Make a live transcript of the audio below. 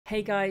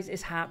Hey guys,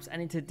 it's Haps,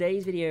 and in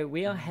today's video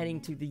we are heading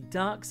to the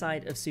dark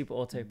side of Super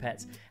Auto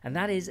Pets, and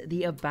that is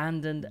the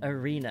Abandoned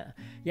Arena.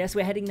 Yes,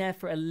 we're heading there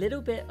for a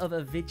little bit of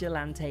a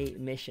vigilante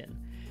mission.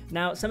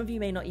 Now, some of you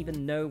may not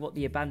even know what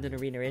the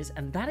Abandoned Arena is,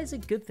 and that is a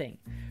good thing,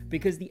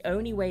 because the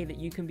only way that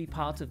you can be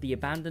part of the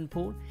Abandoned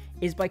pool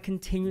is by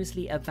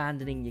continuously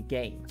abandoning your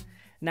game.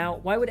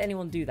 Now, why would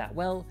anyone do that?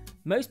 Well,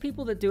 most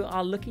people that do it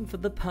are looking for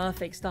the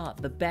perfect start,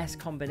 the best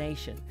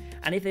combination.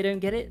 And if they don't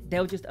get it,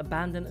 they'll just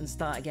abandon and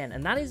start again.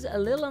 And that is a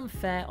little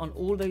unfair on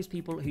all those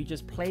people who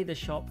just play the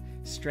shop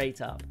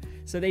straight up.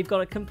 So they've got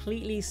a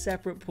completely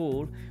separate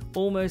pool,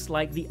 almost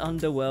like the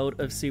underworld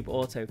of Super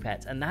Auto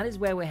Pets. And that is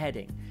where we're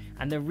heading.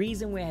 And the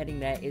reason we're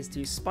heading there is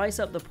to spice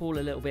up the pool a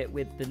little bit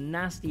with the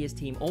nastiest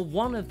team, or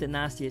one of the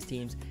nastiest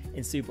teams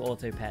in Super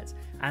Auto Pets.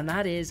 And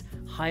that is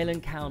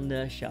Highland Cow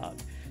Nurse Shark.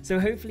 So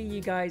hopefully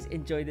you guys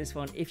enjoy this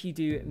one. If you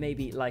do,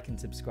 maybe like and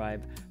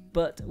subscribe.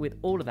 But with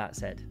all of that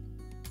said,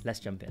 let's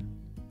jump in.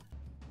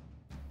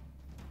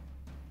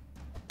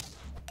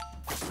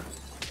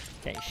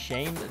 Okay,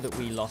 shame that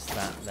we lost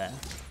that there.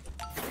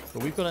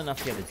 But we've got enough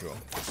to get the draw.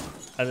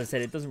 As I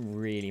said, it doesn't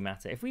really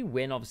matter. If we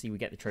win, obviously we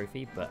get the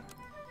trophy, but...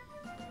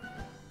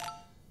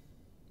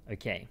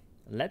 Okay,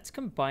 let's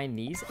combine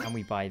these and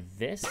we buy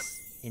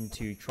this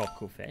into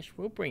tropical fish.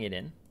 We'll bring it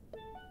in.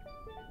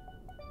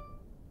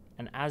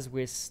 And as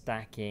we're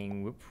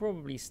stacking, we'll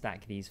probably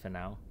stack these for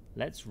now.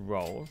 Let's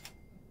roll.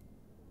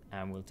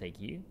 And we'll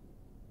take you.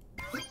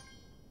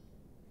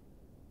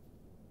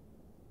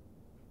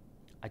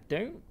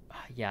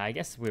 Yeah, I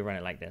guess we'll run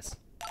it like this.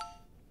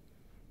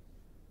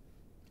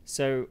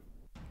 So,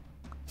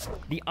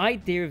 the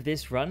idea of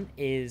this run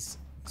is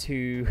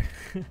to...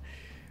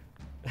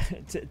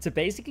 to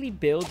basically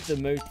build the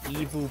most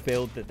evil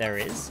build that there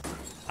is.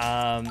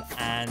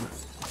 And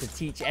to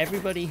teach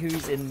everybody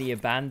who's in the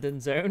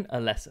abandoned zone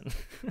a lesson.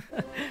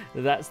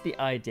 That's the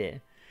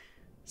idea.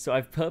 So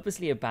I've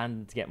purposely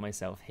abandoned to get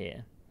myself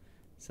here.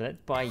 So let's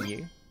buy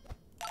you.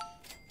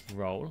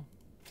 Roll.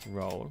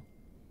 Roll.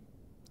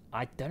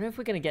 I don't know if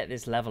we're going to get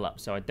this level up,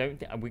 so I don't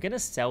think... We're going to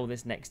sell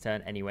this next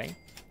turn anyway.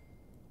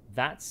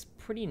 That's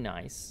pretty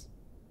nice.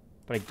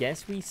 But I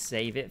guess we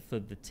save it for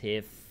the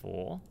tier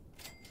 4.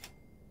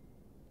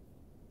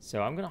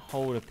 So I'm going to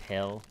hold a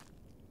pill.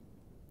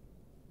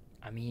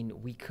 I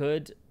mean, we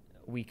could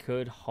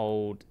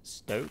hold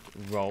stoke,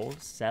 roll,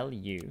 sell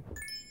you,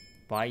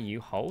 buy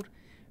you, hold.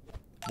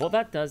 What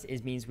that does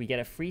is means we get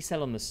a free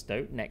sell on the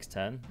stoke next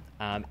turn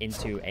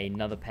into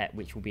another pet,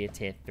 which will be a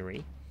tier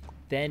 3.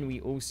 Then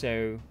we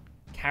also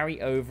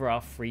carry over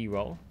our free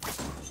roll.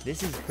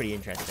 This is pretty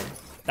interesting.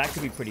 That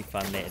could be pretty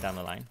fun later down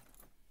the line.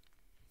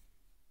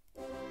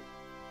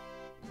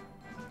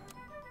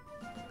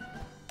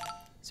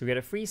 So we get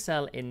a free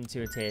sell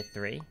into a tier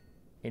 3,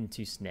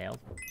 into snail.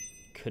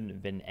 Couldn't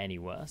have been any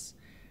worse.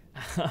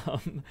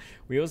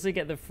 We also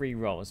get the free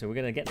roll, so we're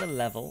going to get the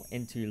level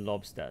into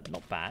lobster.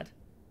 Not bad.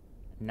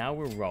 Now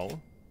we'll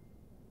roll.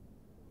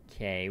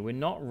 Okay, we're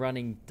not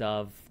running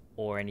dove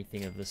or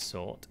anything of the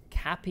sort.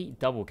 Cappy,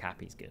 double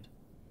cappy's good.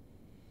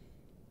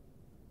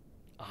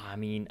 I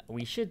mean,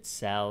 we should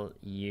sell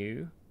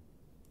you.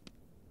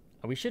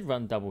 We should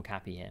run double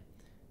cappy here.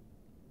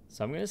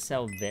 So I'm going to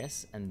sell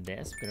this and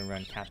this. We're going to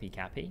run cappy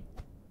cappy.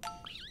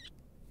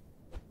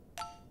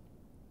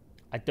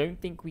 I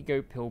don't think we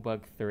go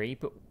Pillbug 3,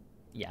 but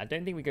yeah, I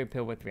don't think we go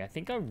Pillbug 3. I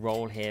think I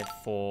roll here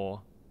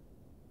for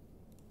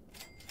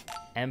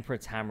Emperor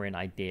Tamarin,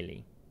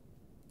 ideally.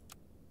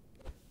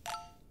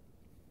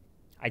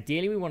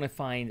 Ideally, we want to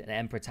find an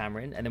Emperor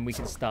Tamarin, and then we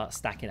can start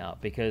stacking up,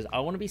 because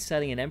I want to be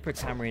selling an Emperor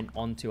Tamarin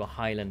onto a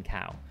Highland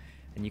Cow.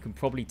 And you can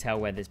probably tell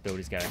where this build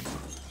is going.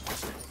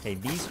 Okay,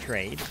 these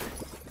trade.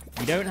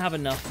 We don't have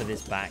enough for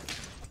this back.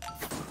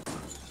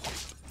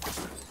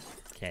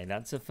 Okay,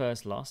 that's a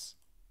first loss.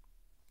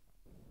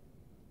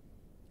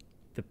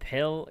 The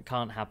pill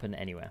can't happen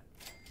anywhere.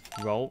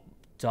 Roll.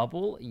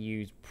 Double.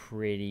 Use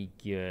pretty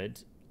good.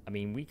 I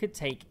mean, we could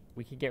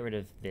get rid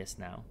of this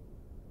now.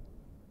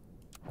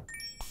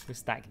 We'll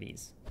stack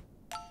these.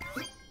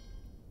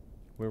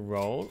 We'll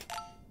roll.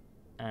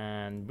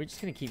 And we're just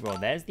going to keep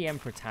rolling. There's the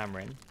Emperor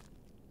Tamarin.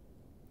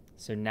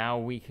 So now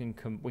we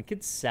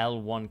could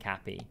sell one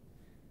Cappy.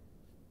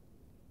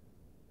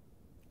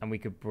 And we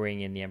could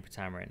bring in the Emperor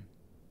Tamarin.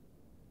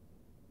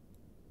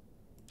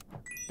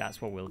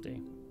 That's what we'll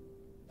do.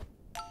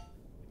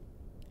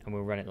 And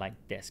we'll run it like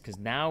this, because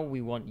now we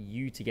want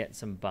you to get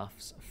some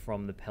buffs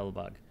from the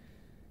Pillbug.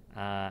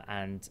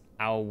 And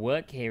our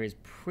work here is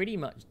pretty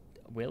much...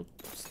 We'll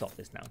stop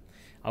this now.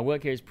 Our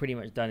work here is pretty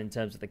much done in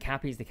terms of the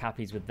Cappies. The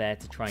Cappies were there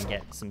to try and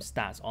get some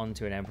stats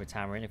onto an Emperor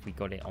Tamarin if we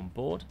got it on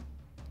board.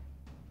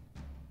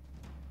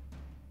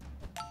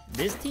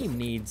 This team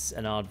needs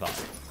an aardvark.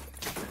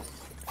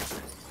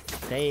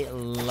 They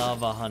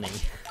love a honey.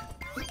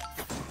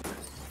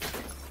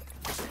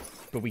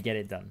 But we get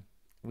it done.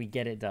 We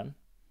get it done.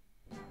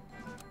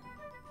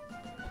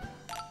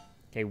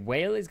 Okay,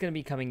 whale is going to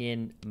be coming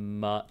in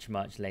much,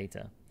 much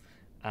later.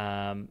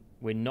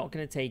 We're not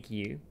going to take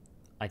you.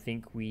 I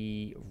think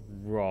we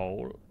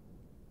roll.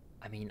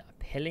 I mean,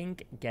 pilling,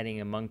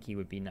 getting a monkey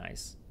would be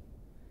nice.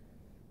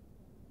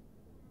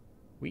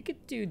 We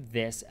could do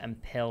this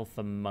and pill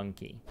for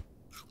monkey.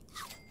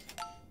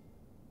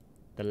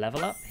 The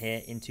level up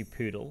here into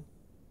poodle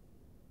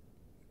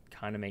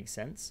kind of makes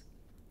sense.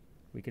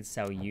 We could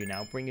sell you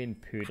now. Bring in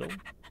poodle.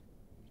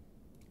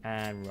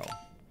 And roll.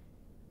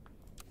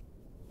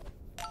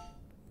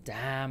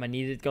 Damn, I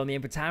needed to go on the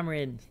Emperor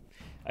Tamarin.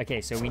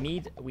 Okay, so we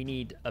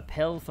need a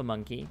pill for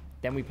monkey.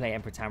 Then we play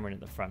Emperor Tamarin at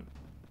the front.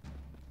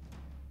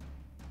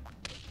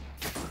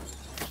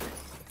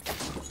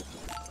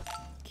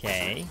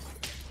 Okay.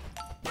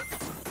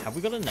 Have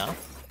we got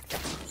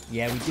enough?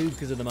 Yeah, we do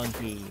because of the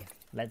monkey.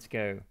 Let's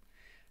go.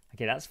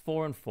 Okay, that's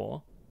 4 and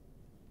 4.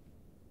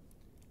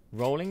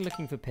 Rolling,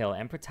 looking for pill.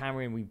 Emperor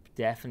Tamarin, we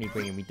definitely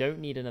bring in. We don't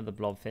need another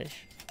blobfish.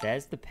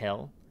 There's the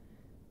pill.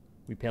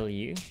 We pill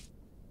you.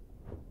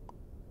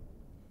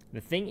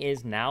 The thing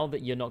is, now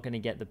that you're not going to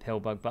get the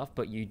pill bug buff,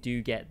 but you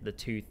do get the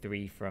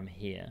 2-3 from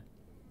here.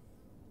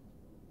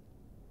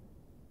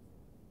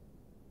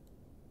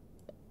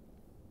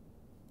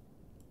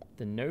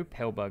 The no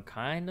pill bug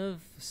kind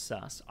of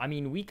sus. I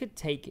mean, we could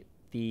take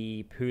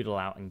the poodle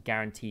out and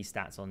guarantee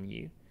stats on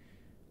you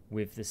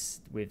with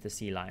this with the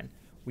sea lion.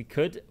 We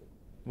could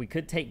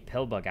take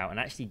pill bug out and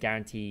actually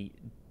guarantee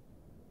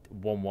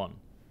 1-1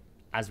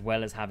 as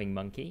well as having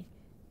monkey.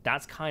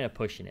 That's kind of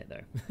pushing it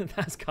though.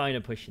 That's kind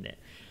of pushing it.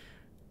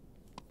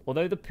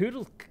 Although the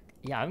poodle,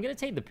 yeah, I'm gonna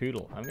take the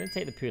poodle. I'm gonna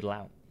take the poodle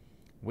out.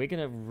 We're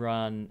gonna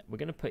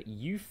put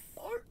you.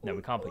 No,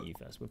 we can't put you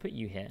first. We'll put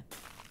you here.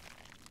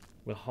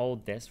 We'll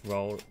hold this,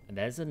 roll.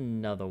 There's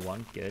another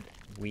one. Good.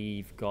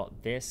 We've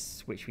got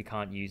this, which we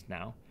can't use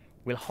now.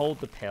 We'll hold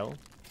the pill.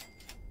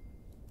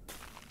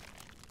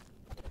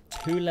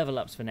 2 level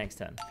ups for next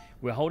turn.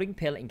 We're holding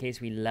pill in case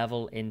we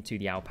level into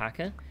the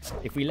alpaca.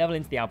 If we level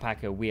into the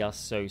alpaca, we are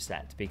so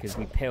set because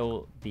we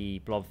pill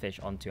the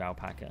blobfish onto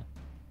alpaca.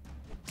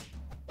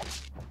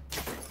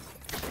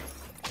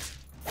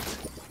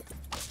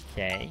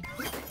 Okay.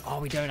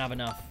 Oh, we don't have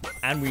enough.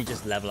 And we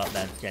just level up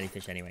that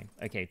jellyfish anyway.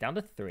 Okay, down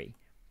to 3.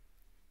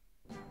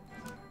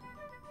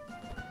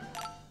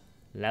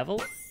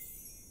 Level.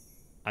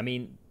 I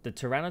mean, the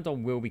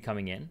pteranodon will be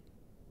coming in.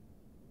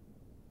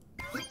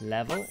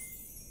 Level.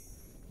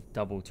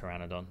 Double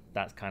pteranodon.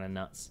 That's kind of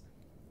nuts.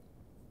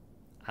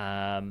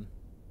 I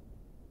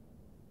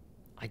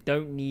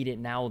don't need it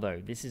now,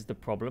 though. This is the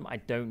problem. I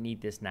don't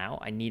need this now.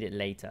 I need it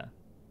later.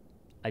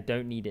 I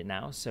don't need it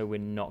now, so we're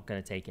not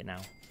going to take it now.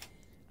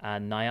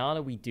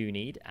 Nyala we do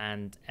need,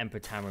 and Emperor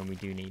Tamarin we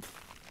do need.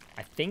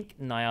 I think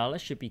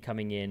Nyala should be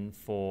coming in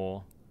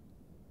for...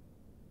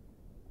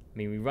 I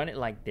mean, we run it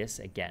like this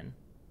again.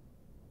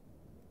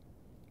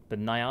 But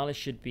Nyala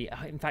should be...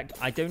 In fact,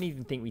 I don't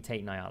even think we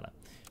take Nyala.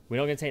 We're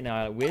not going to take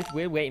Nyala.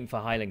 We're waiting for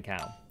Highland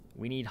Cow.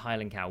 We need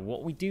Highland Cow.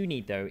 What we do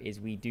need, though, is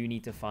we do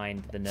need to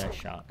find the nurse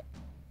shark.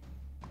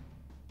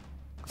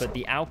 But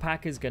the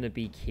alpaca is going to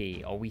be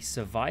key. Or we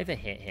survive a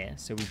hit here,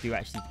 so we do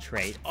actually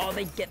trade. Oh,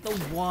 they get the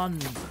 1!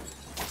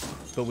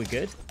 But we're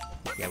good?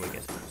 Yeah, we're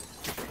good.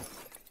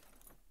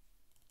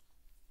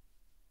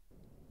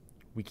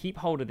 We keep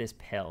hold of this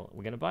pill.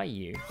 We're going to buy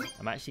you.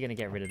 I'm actually going to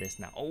get rid of this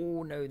now.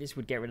 Oh, no, this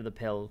would get rid of the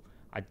pill.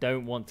 I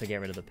don't want to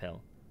get rid of the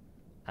pill.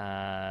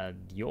 I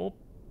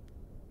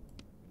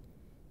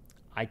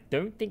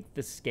don't think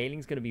the scaling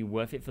is going to be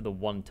worth it for the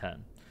 1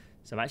 turn.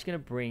 So I'm actually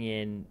going to bring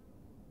in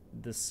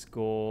the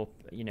score.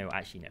 You know,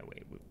 actually, no,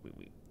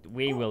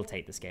 we will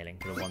take the scaling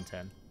for the 1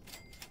 turn.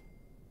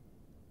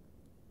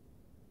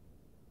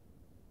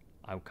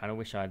 I kind of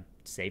wish I'd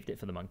saved it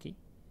for the monkey.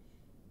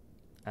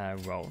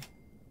 Roll.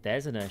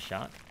 There's a nurse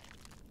shark.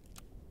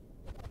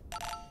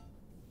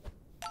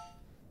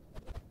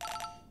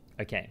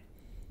 Okay.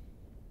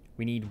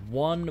 We need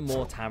 1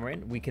 more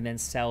tamarin. We can then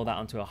sell that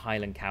onto a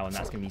Highland Cow, and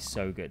that's going to be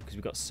so good because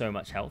we've got so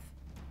much health.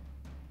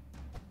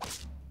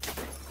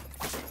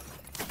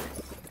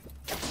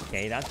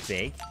 Okay, that's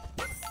big.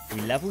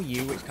 We level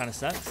you, which kind of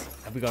sucks.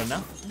 Have we got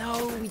enough?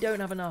 No, we don't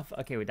have enough.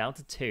 Okay, we're down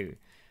to 2.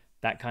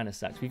 That kind of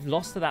sucks. We've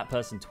lost to that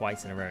person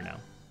twice in a row now.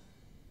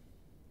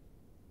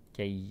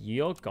 Okay,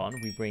 you're gone.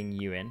 We bring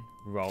you in.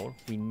 Roll.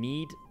 We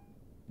need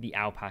the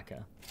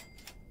alpaca.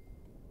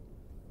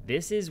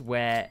 This is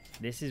where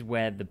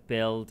the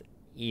build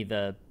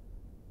either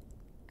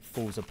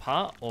falls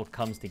apart or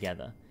comes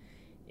together.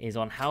 Is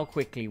on how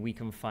quickly we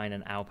can find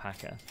an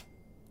alpaca.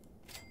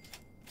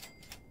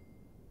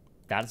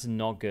 That's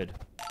not good.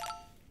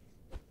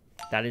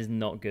 That is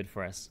not good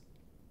for us.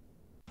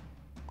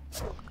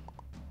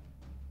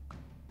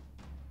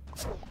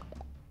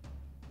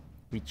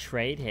 We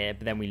trade here,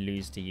 but then we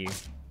lose to you.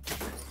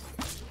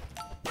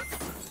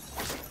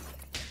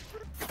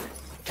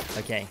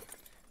 Okay.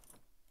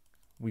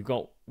 We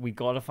got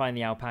to find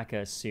the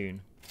alpaca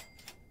soon.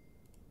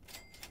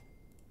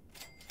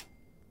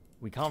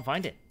 We can't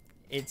find it.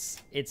 It's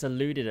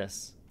eluded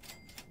us.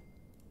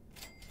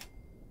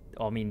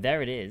 Oh, I mean,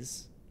 there it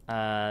is.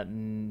 A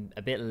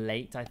bit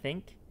late, I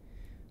think.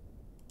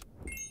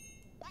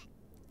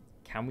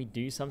 Can we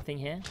do something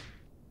here?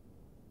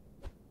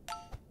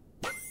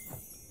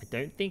 I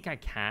don't think I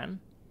can.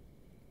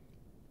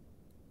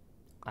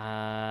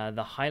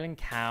 The Highland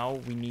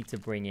cow we need to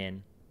bring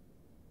in.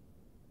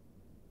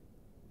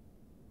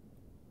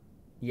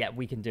 Yeah,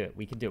 we can do it.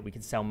 We can do it. We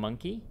can sell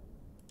monkey.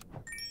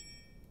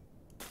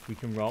 We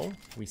can roll.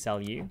 We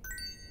sell you.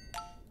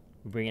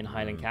 We bring in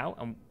Highland cow.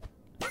 And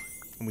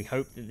we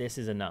hope that this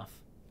is enough.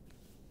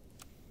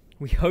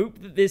 We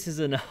hope that this is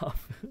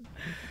enough.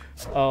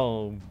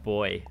 Oh,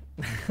 boy.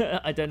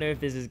 I don't know if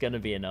this is going to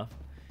be enough.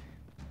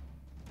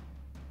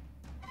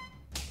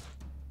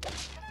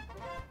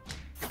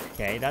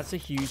 Okay, that's a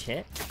huge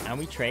hit. And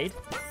we trade.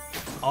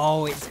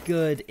 Oh, it's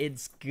good.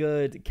 It's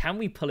good. Can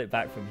we pull it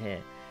back from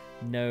here?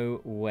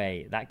 No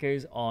way. That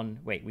goes on.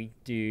 Wait, we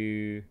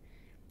do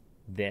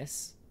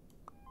this.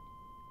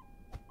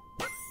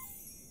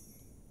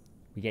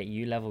 We get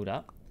you leveled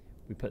up.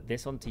 We put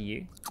this onto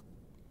you.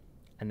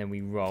 And then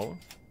we roll.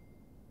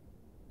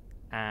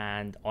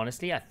 And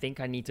honestly, I think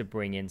I need to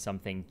bring in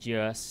something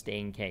just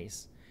in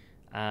case.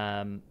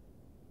 So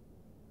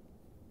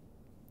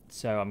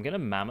I'm going to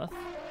mammoth.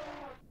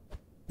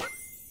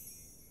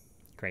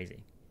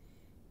 Crazy.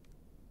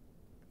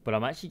 But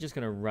I'm actually just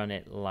going to run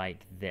it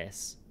like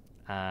this.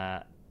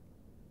 Yeah,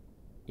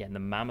 and the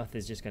mammoth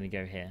is just going to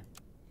go here.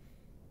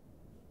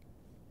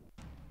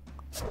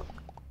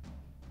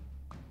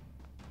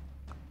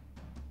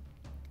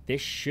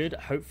 This should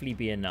hopefully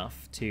be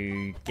enough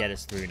to get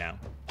us through now.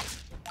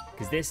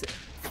 Because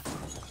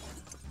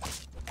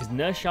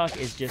Nurse Shark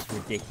is just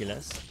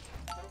ridiculous.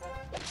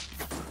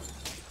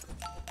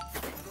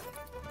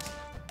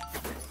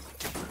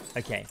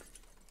 Okay.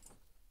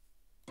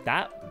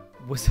 That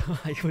was...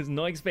 I was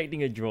not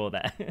expecting a draw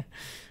there.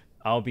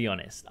 I'll be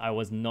honest. I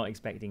was not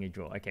expecting a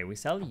draw. Okay, we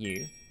sell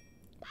you.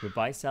 We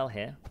buy sell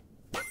here.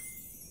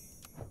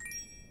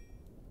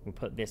 We'll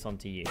put this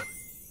onto you.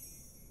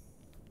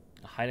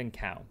 A Highland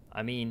cow.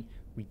 I mean,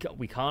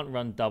 we can't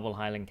run double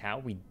Highland cow.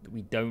 We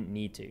don't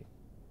need to.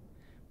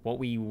 What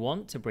we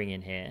want to bring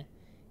in here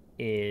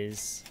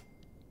is...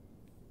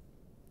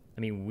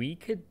 I mean, we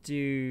could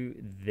do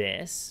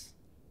this.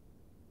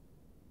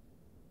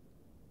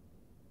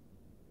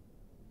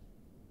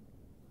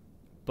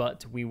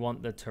 But we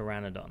want the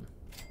Pteranodon.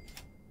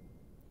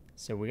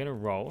 So we're going to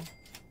roll.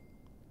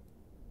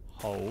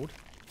 Hold.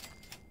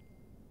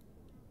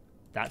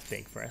 That's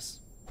big for us.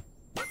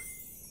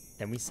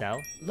 Then we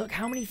sell. Look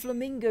how many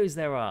flamingos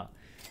there are.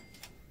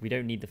 We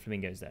don't need the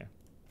flamingos though.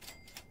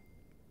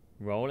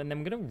 Roll, and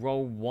then we're going to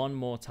roll one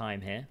more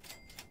time here.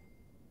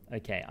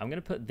 Okay, I'm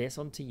going to put this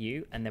onto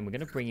you, and then we're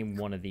going to bring in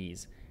one of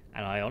these.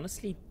 And I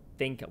honestly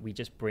think we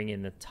just bring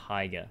in the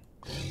tiger.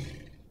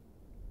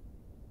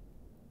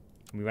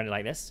 We run it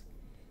like this.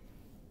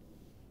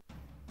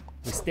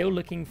 We're still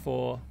looking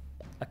for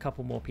a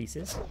couple more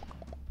pieces.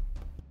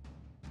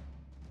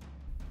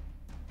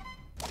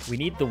 We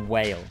need the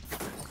whale.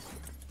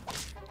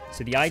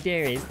 So the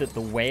idea is that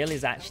the whale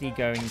is actually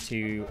going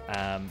to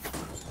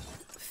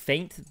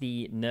feint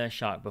the Nurse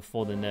Shark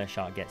before the Nurse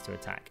Shark gets to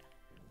attack.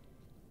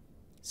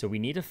 So we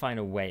need to find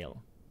a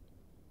whale.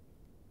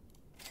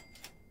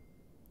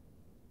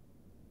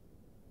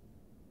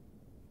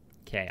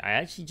 Okay, I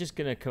actually just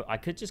gonna... I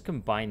could just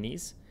combine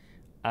these.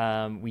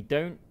 We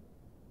don't...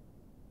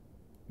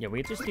 Yeah,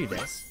 we'll just do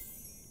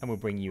this. And we'll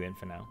bring you in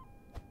for now.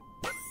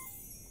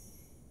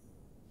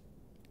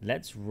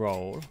 Let's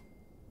roll.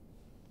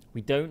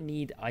 We don't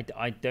need...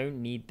 I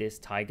don't need this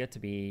tiger to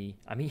be...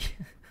 I mean...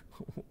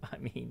 I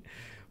mean...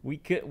 We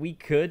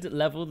could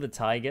level the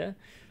tiger.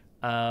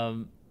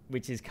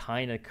 Which is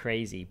kind of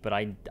crazy. But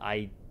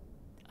I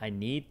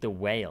need the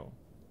whale.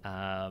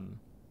 Yeah,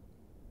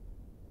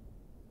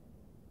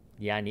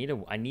 I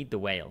need the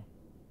whale.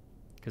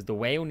 Because the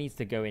whale needs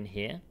to go in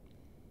here.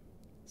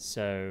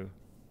 So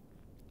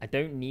I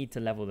don't need to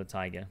level the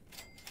tiger.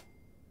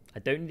 I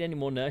don't need any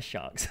more Nurse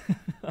Sharks.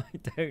 I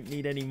don't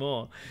need any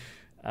more.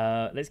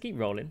 Let's keep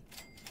rolling.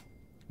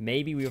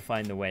 Maybe we'll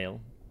find the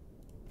whale.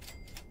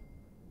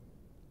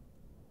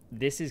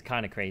 This is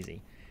kind of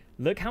crazy.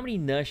 Look how many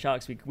Nurse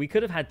Sharks we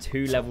could have had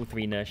 2 level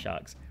 3 Nurse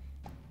Sharks.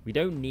 We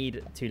don't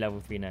need 2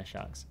 level 3 Nurse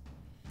Sharks.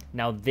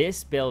 Now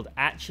this build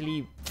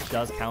actually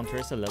does counter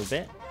us a little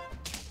bit.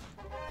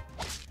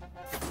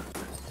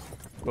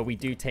 But we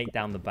do take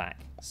down the back.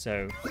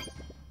 So...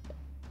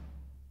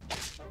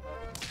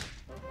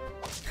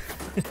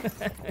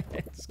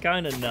 it's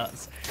kind of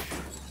nuts.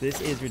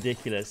 This is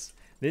ridiculous.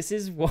 This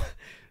is what...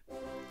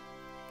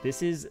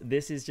 This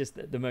is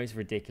just the most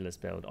ridiculous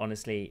build.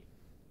 Honestly,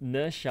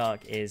 Nurse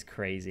Shark is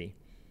crazy.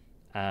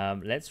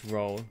 Let's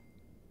roll.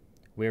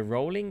 We're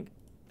rolling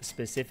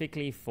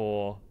specifically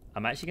for...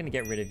 I'm actually going to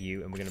get rid of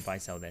you, and we're going to buy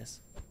sell this.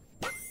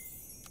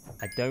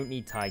 I don't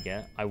need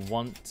tiger. I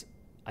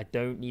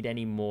don't need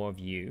any more of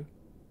you.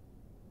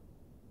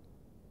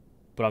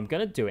 But I'm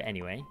going to do it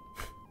anyway.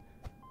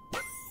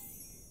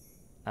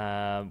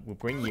 We'll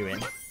bring you in.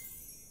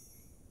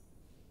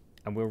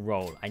 And we'll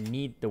roll. I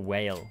need the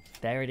whale.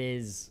 There it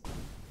is.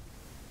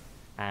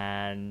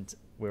 And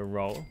we'll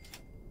roll.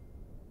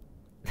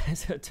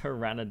 There's a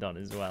Pteranodon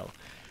as well.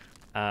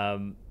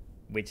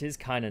 Which is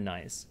kind of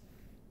nice.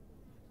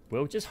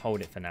 We'll just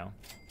hold it for now.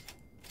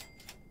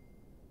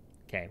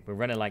 Okay, we'll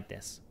run it like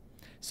this.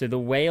 So the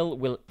whale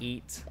will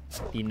eat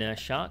the nurse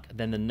shark,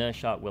 then the nurse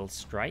shark will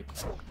strike.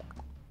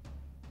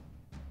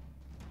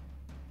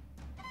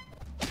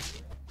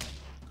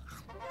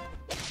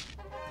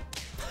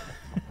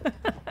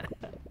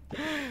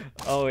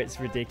 Oh, it's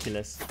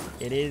ridiculous.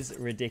 It is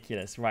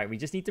ridiculous. Right, we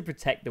just need to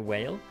protect the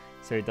whale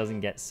so it doesn't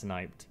get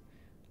sniped.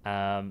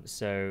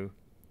 So,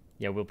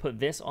 yeah, we'll put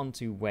this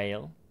onto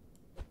whale.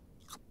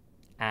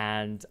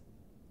 And,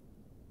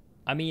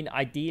 I mean,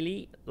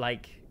 ideally,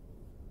 like...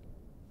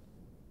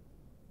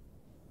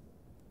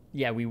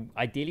 Yeah,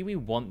 ideally we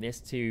want this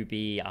to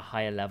be a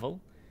higher level.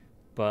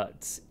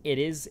 But it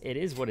is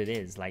what it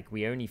is. Like,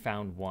 we only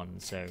found one,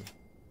 so...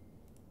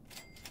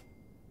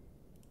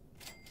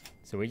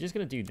 So we're just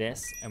going to do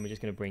this, and we're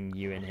just going to bring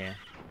you in here.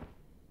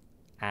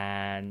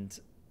 And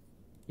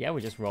yeah,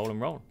 we just roll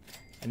and roll.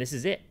 And this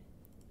is it.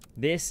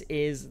 This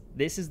is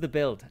the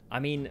build. I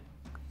mean,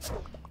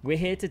 we're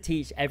here to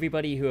teach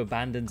everybody who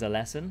abandons a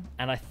lesson.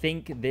 And I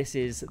think this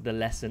is the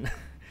lesson.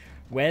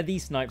 Where are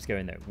these snipes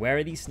going, though? Where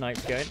are these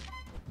snipes going?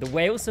 The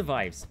whale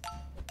survives.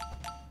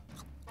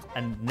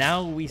 And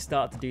now we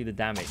start to do the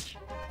damage.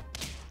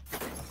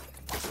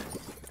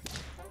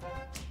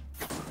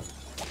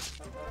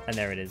 And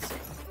there it is.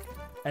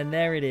 And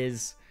there it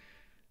is.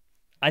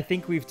 I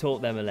think we've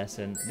taught them a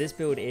lesson. This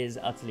build is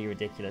utterly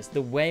ridiculous.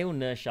 The whale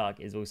nurse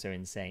shark is also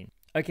insane.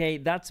 Okay,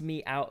 that's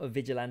me out of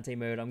vigilante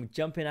mode. I'm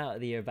jumping out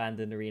of the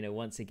abandoned arena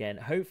once again.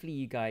 Hopefully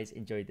you guys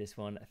enjoyed this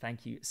one.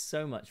 Thank you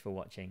so much for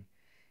watching,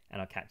 and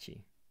I'll catch you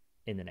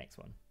in the next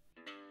one.